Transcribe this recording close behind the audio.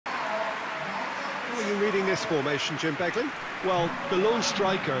you reading this formation, Jim Begley? Well, the lone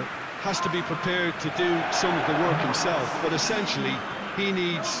striker has to be prepared to do some of the work himself, but essentially he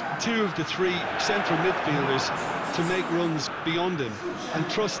needs two of the three central midfielders to make runs beyond him and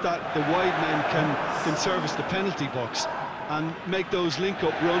trust that the wide men can service the penalty box and make those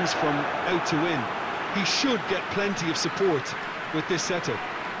link-up runs from out to in. He should get plenty of support with this setup.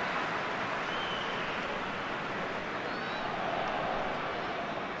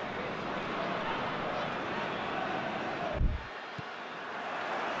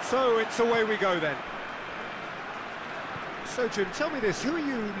 So it's away we go then. So Jim, tell me this, who are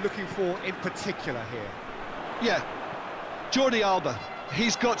you looking for in particular here? Yeah, Jordi Alba.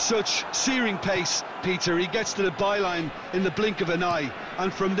 He's got such searing pace, Peter. He gets to the byline in the blink of an eye,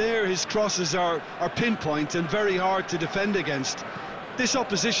 and from there his crosses are pinpoint and very hard to defend against. This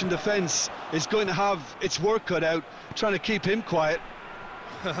opposition defence is going to have its work cut out trying to keep him quiet.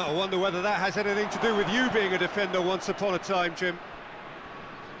 I wonder whether that has anything to do with you being a defender once upon a time, Jim.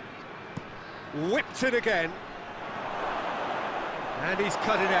 Whipped it again. And he's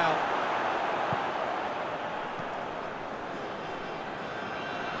cut it out.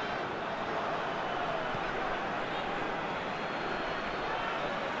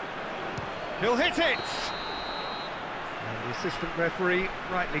 He'll hit it! And the assistant referee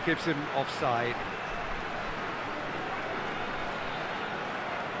rightly gives him offside.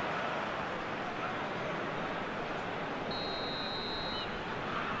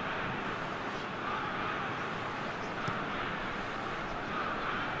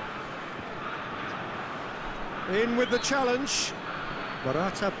 In with the challenge.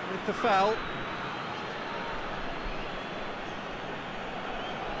 Morata with the foul.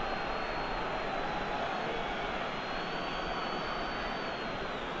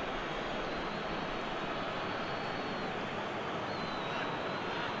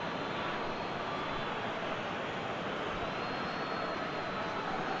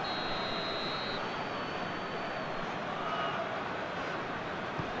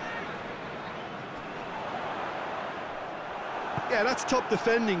 Yeah, that's top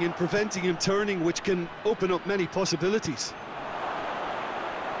defending and preventing him turning, which can open up many possibilities.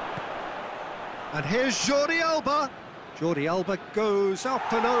 And here's Jordi Alba. Jordi Alba goes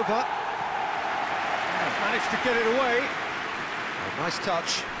up and over. Has managed to get it away. Oh, nice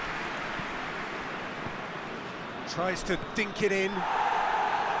touch. Tries to dink it in. And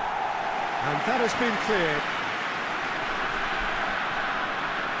that has been cleared.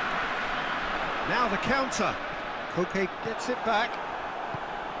 Now the counter. Koke gets it back.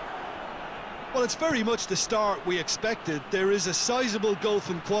 Well, it's very much the start we expected. There is a sizable gulf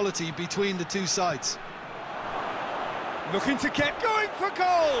in quality between the two sides. Looking to get going for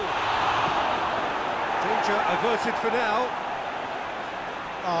goal! Danger averted for now.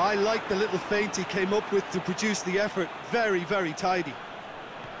 Oh, I like the little feint he came up with to produce the effort. Very, very tidy.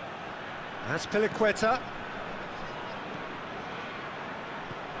 That's Piliqueta.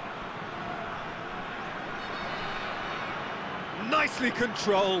 Nicely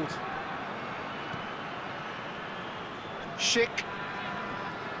controlled. Schick.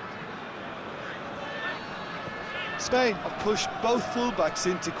 Spain have pushed both fullbacks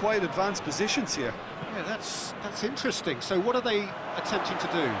into quite advanced positions here. Yeah, that's interesting. So what are they attempting to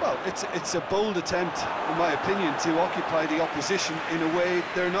do? Well, it's a bold attempt, in my opinion, to occupy the opposition in a way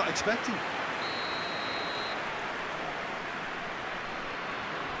they're not expecting.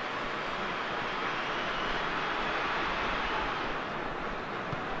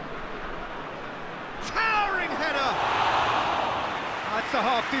 That's a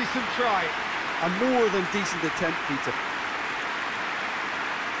half-decent try. A more than decent attempt, Peter.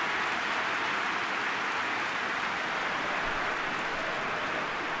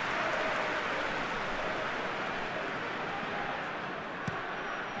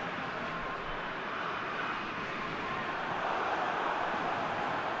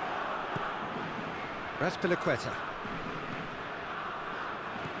 That's Piliqueta.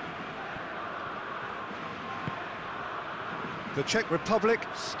 The Czech Republic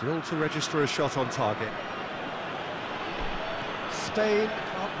still to register a shot on target. Spain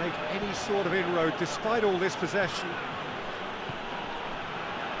can't make any sort of inroad despite all this possession.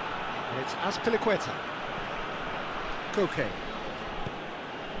 And it's Azpilicueta. Koke.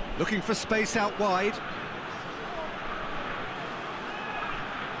 Looking for space out wide.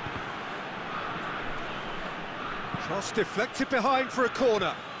 Cross deflected behind for a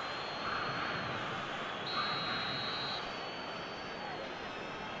corner.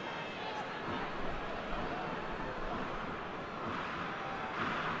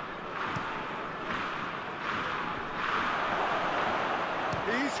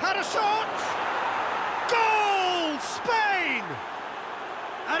 He's had a shot! Goal! Spain!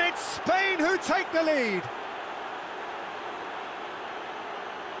 And it's Spain who take the lead.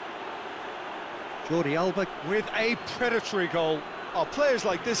 Jordi Alba with a predatory goal. Oh, players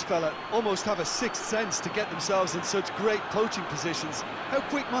like this fella almost have a sixth sense to get themselves in such great poaching positions. How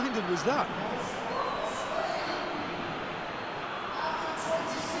quick-minded was that?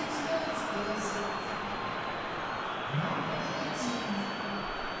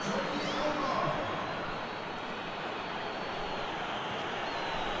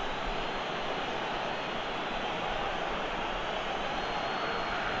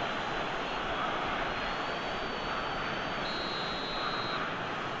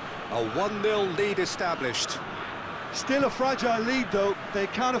 A 1-0 lead established. Still a fragile lead, though. They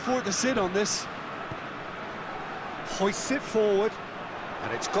can't afford to sit on this. Hoists it forward,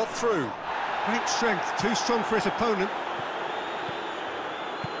 and it's got through. Great strength, too strong for his opponent.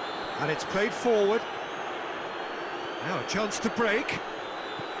 And it's played forward. Now a chance to break.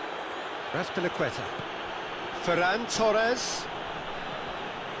 Raspilicueta. Ferran Torres.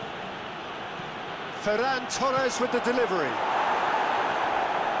 Ferran Torres with the delivery.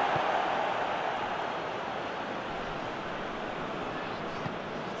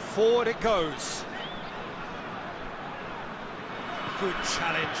 Forward it goes. Good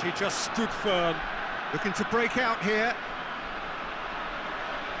challenge, he just stood firm. Looking to break out here.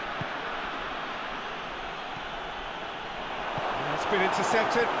 That's been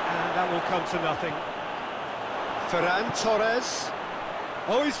intercepted, and that will come to nothing. Ferran Torres.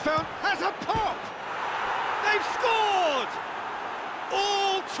 Oh, he's found, has a pop! They've scored!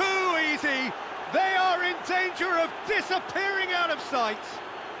 All too easy. They are in danger of disappearing out of sight.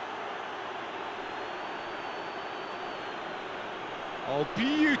 Oh,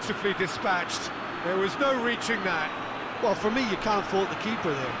 beautifully dispatched. There was no reaching that. Well, for me, you can't fault the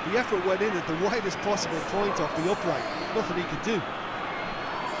keeper there. The effort went in at the widest possible point off the upright. Nothing he could do.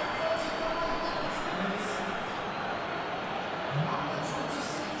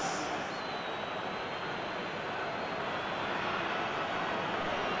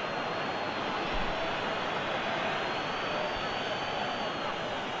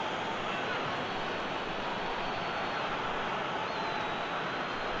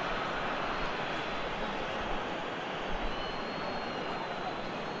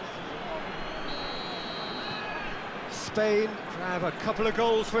 Spain grab a couple of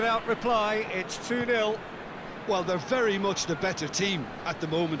goals without reply. It's 2-0. Well, they're very much the better team at the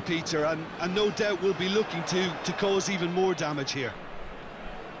moment, Peter, and no doubt will be looking to cause even more damage here.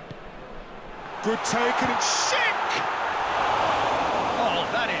 Good take, and it's Czech! Oh,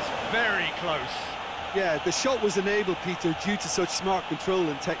 that is very close. Yeah, the shot was enabled, Peter, due to such smart control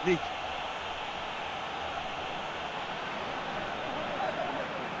and technique.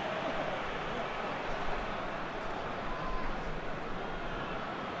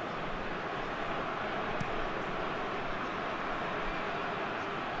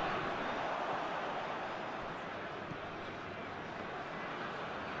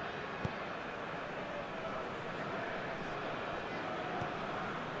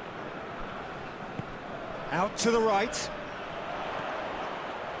 Out to the right.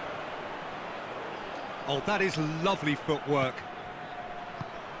 Oh, that is lovely footwork.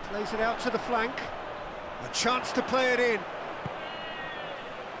 Plays it out to the flank. A chance to play it in.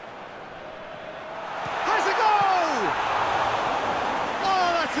 Has a goal!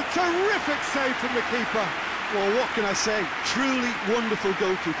 Oh, that's a terrific save from the keeper. Well, what can I say? Truly wonderful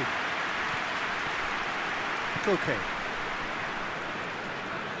goalkeeping. Okay.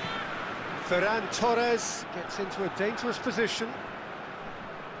 Ferran Torres gets into a dangerous position.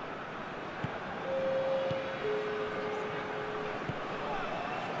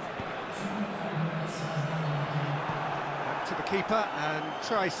 Back to the keeper and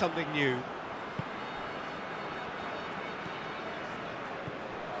try something new.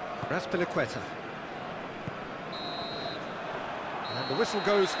 Raspilicueta. And the whistle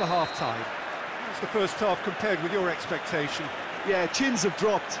goes for half-time. That's the first half compared with your expectation. Yeah, chins have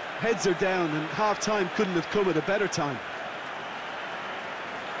dropped, heads are down, and half-time couldn't have come at a better time.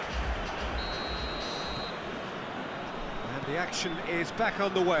 And the action is back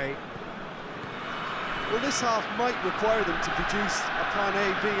on the way. Well, this half might require them to produce a plan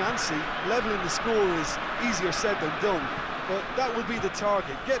A, B and C. Levelling the score is easier said than done, but that will be the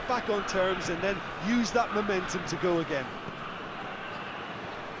target. Get back on terms and then use that momentum to go again.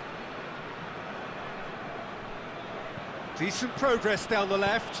 Decent progress down the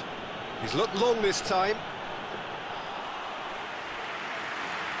left. He's looked long this time.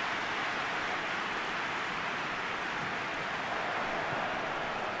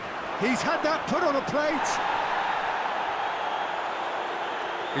 He's had that put on a plate.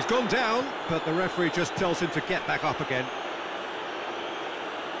 He's gone down, but the referee just tells him to get back up again.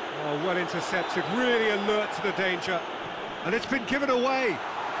 Oh, well intercepted, really alert to the danger. And it's been given away.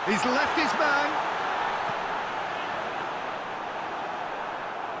 He's left his man.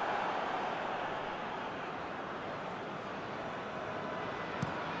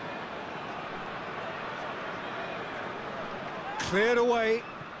 Cleared away.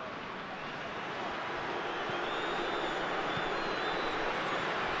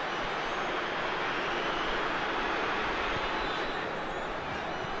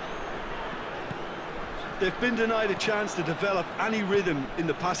 They've been denied a chance to develop any rhythm in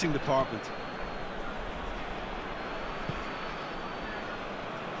the passing department.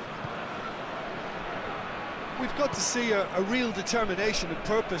 We've got to see a real determination and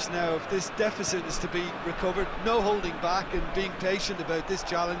purpose now if this deficit is to be recovered. No holding back and being patient about this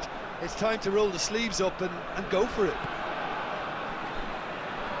challenge. It's time to roll the sleeves up and go for it.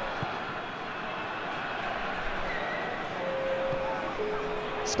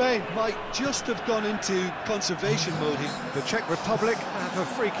 Spain might just have gone into conservation mode here. The Czech Republic have a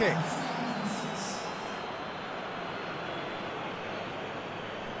free kick.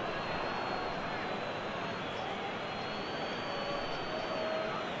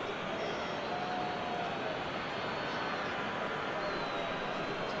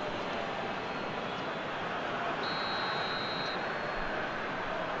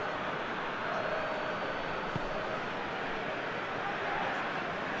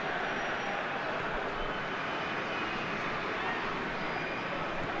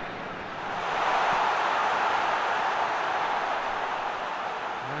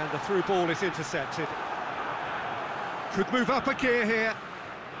 The through ball is intercepted. Could move up a gear here.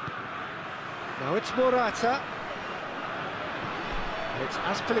 Now it's Morata. It's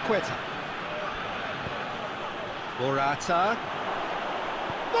Azpilicueta. Morata.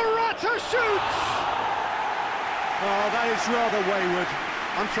 Morata shoots! Oh, that is rather wayward.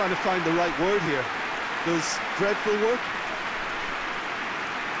 I'm trying to find the right word here. Does dreadful work?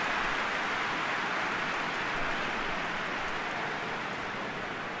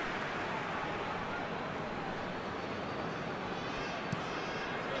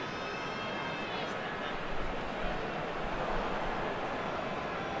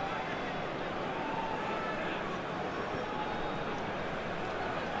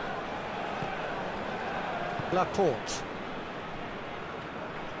 Laporte.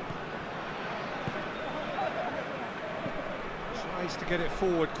 Tries to get it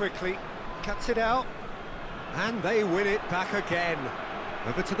forward quickly, cuts it out, and they win it back again.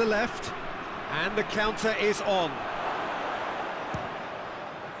 Over to the left, and the counter is on.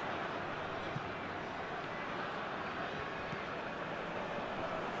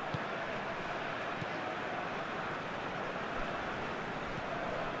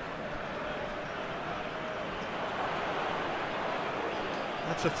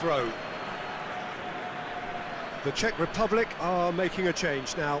 That's a throw. The Czech Republic are making a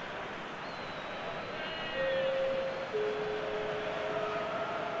change now.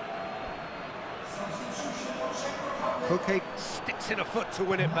 Koke sticks in a foot to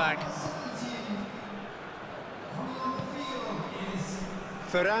win it back.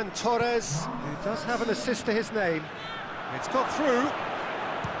 Ferran Torres, who does have an assist to his name. It's got through.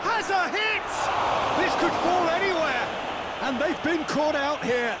 Has a hit! This could fall anywhere. And they've been caught out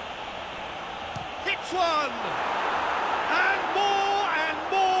here. Hits one! And more, and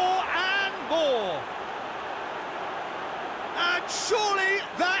more, and more! And surely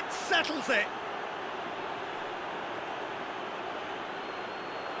that settles it.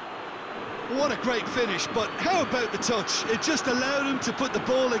 What a great finish, but how about the touch? It just allowed him to put the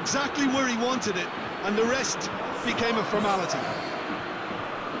ball exactly where he wanted it, and the rest became a formality.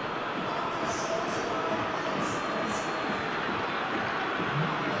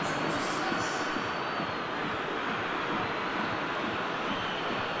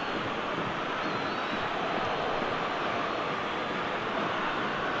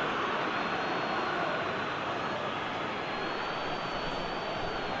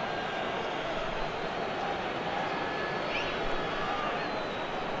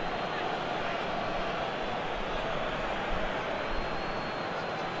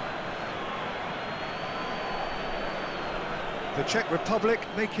 The Czech Republic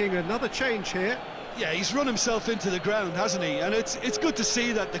making another change here. Yeah, he's run himself into the ground, hasn't he? And it's good to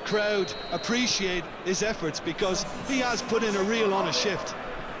see that the crowd appreciate his efforts because he has put in a real honest shift.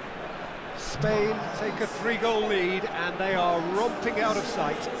 Spain take a 3-goal lead and they are romping out of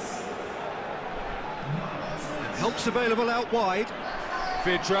sight. Help's available out wide.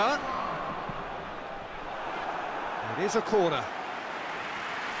 Vidra. It is a corner.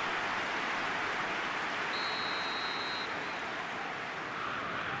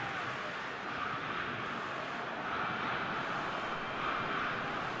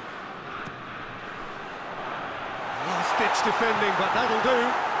 Last-ditch defending, but that'll do.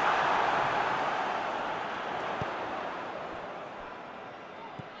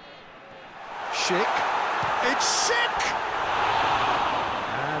 Schick. It's Schick!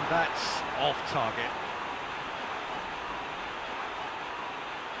 And that's off target.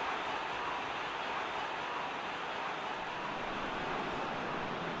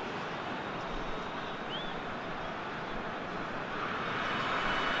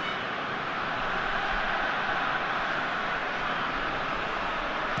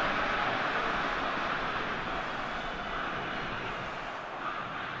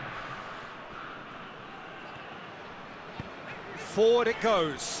 Forward it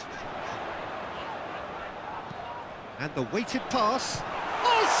goes. And the weighted pass.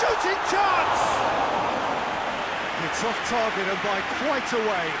 Oh, shooting chance! It's off target and by quite a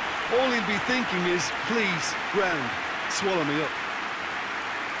way. All he'll be thinking is, please, ground, swallow me up.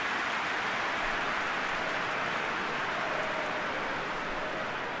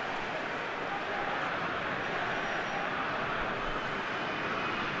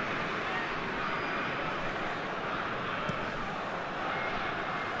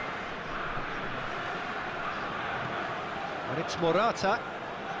 And it's Morata.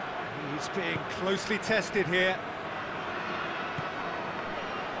 He's being closely tested here.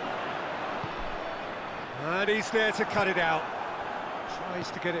 And he's there to cut it out.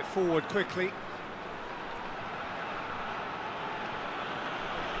 Tries to get it forward quickly.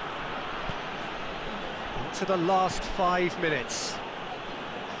 Into the last 5 minutes.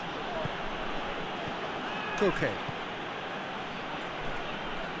 Koke.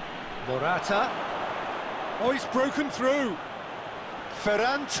 Morata. Oh, he's broken through.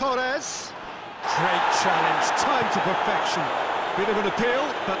 Ferran Torres. Great challenge, time to perfection. Bit of an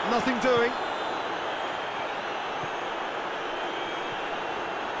appeal, but nothing doing.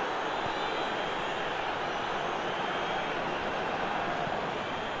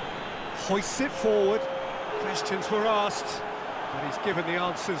 Hoists it forward. Questions were asked, but he's given the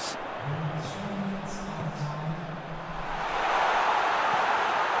answers.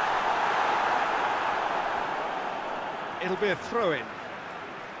 It'll be a throw-in.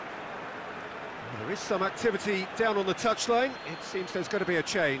 There is some activity down on the touchline. It seems there's going to be a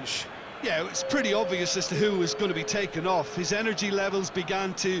change. Yeah, it's pretty obvious as to who was going to be taken off. His energy levels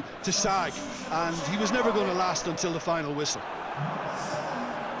began to sag, and he was never going to last until the final whistle.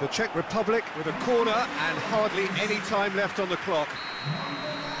 The Czech Republic with a corner and hardly any time left on the clock.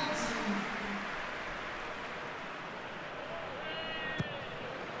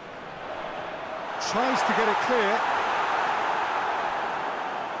 Tries to get it clear.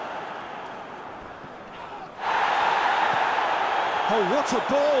 Oh, what a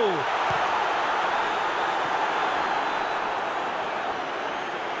ball!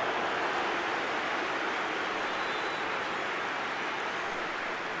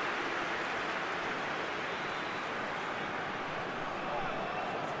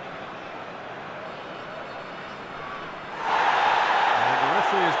 And the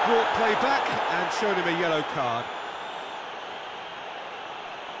referee has brought play back and shown him a yellow card.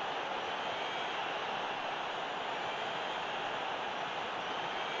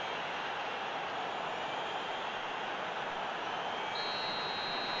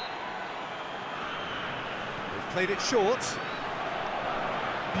 Played it short.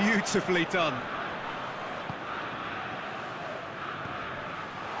 Beautifully done.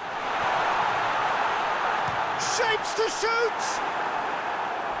 Shapes to shoot!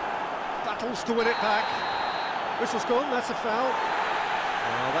 Battles to win it back. Whistle's gone, that's a foul.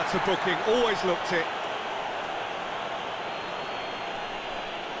 Oh, that's a booking, always looked it.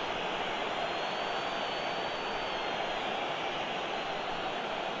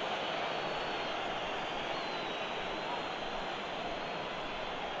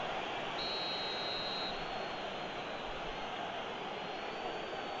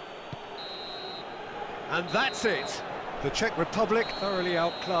 And that's it. The Czech Republic thoroughly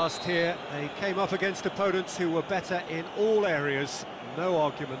outclassed here. They came up against opponents who were better in all areas. No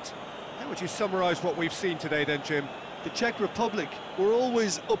argument. How would you summarise what we've seen today then, Jim? The Czech Republic were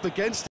always up against